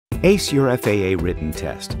Ace your FAA written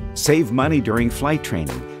test, save money during flight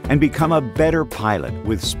training, and become a better pilot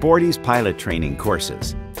with Sporty's pilot training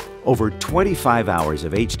courses. Over 25 hours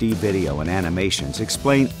of HD video and animations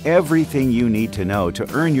explain everything you need to know to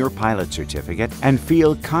earn your pilot certificate and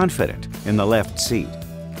feel confident in the left seat.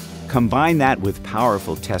 Combine that with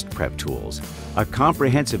powerful test prep tools, a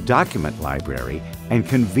comprehensive document library, and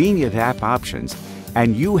convenient app options,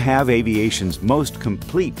 and you have aviation's most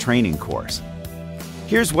complete training course.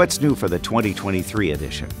 Here's what's new for the 2023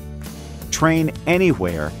 edition. Train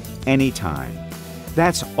anywhere, anytime.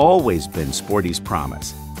 That's always been Sporty's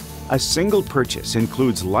promise. A single purchase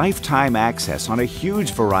includes lifetime access on a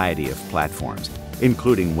huge variety of platforms,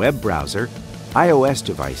 including web browser, iOS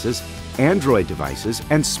devices, Android devices,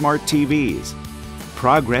 and smart TVs.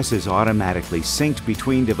 Progress is automatically synced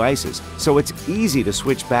between devices, so it's easy to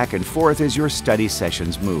switch back and forth as your study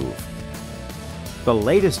sessions move. The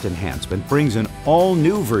latest enhancement brings an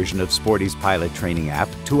all-new version of Sporty's pilot training app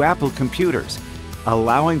to Apple computers,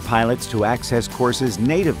 allowing pilots to access courses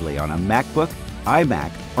natively on a MacBook,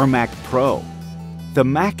 iMac, or Mac Pro. The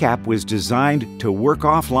Mac app was designed to work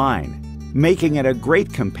offline, making it a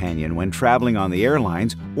great companion when traveling on the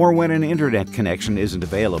airlines or when an internet connection isn't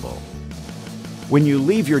available. When you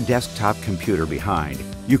leave your desktop computer behind,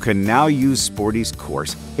 you can now use Sporty's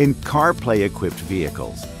course in CarPlay-equipped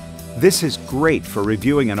vehicles. This is great for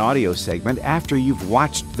reviewing an audio segment after you've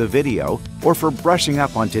watched the video or for brushing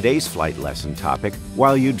up on today's flight lesson topic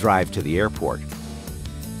while you drive to the airport.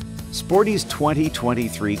 Sporty's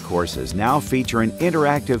 2023 courses now feature an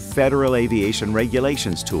interactive federal aviation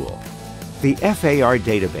regulations tool. The FAR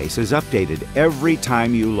database is updated every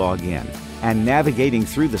time you log in, and navigating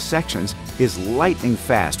through the sections is lightning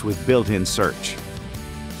fast with built-in search.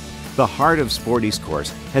 The heart of Sporty's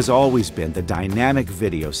course has always been the dynamic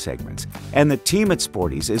video segments, and the team at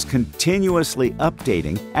Sporty's is continuously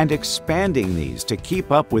updating and expanding these to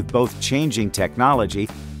keep up with both changing technology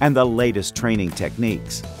and the latest training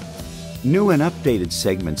techniques. New and updated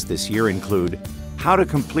segments this year include how to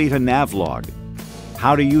complete a navlog,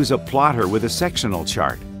 how to use a plotter with a sectional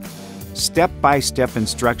chart, step-by-step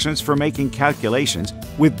instructions for making calculations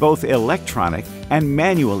with both electronic and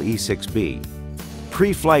manual E6B,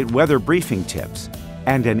 pre-flight weather briefing tips,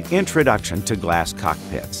 and an introduction to glass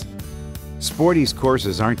cockpits. Sporty's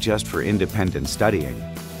courses aren't just for independent studying.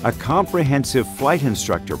 A comprehensive flight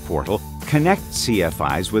instructor portal connects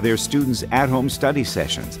CFIs with their students' at-home study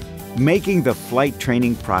sessions, making the flight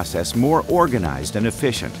training process more organized and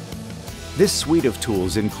efficient. This suite of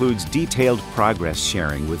tools includes detailed progress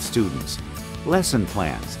sharing with students, lesson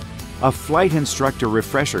plans, a flight instructor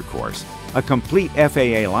refresher course, a complete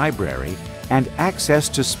FAA library, and access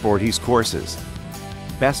to Sporty's courses.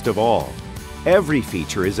 Best of all, every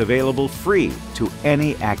feature is available free to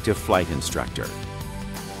any active flight instructor.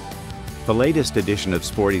 The latest edition of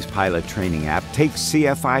Sporty's pilot training app takes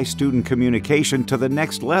CFI student communication to the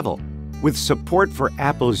next level with support for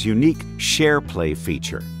Apple's unique SharePlay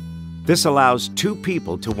feature. This allows two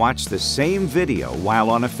people to watch the same video while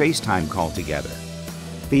on a FaceTime call together.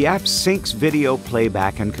 The app syncs video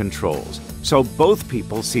playback and controls, so both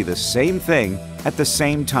people see the same thing at the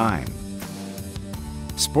same time.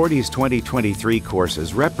 Sporty's 2023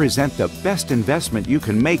 courses represent the best investment you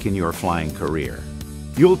can make in your flying career.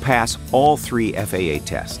 You'll pass all 3 FAA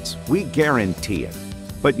tests, we guarantee it,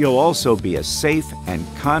 but you'll also be a safe and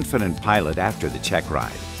confident pilot after the check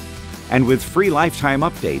ride. And with free lifetime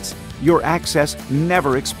updates, your access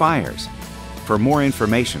never expires. For more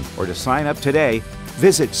information or to sign up today,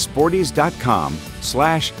 visit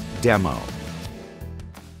sportys.com/demo.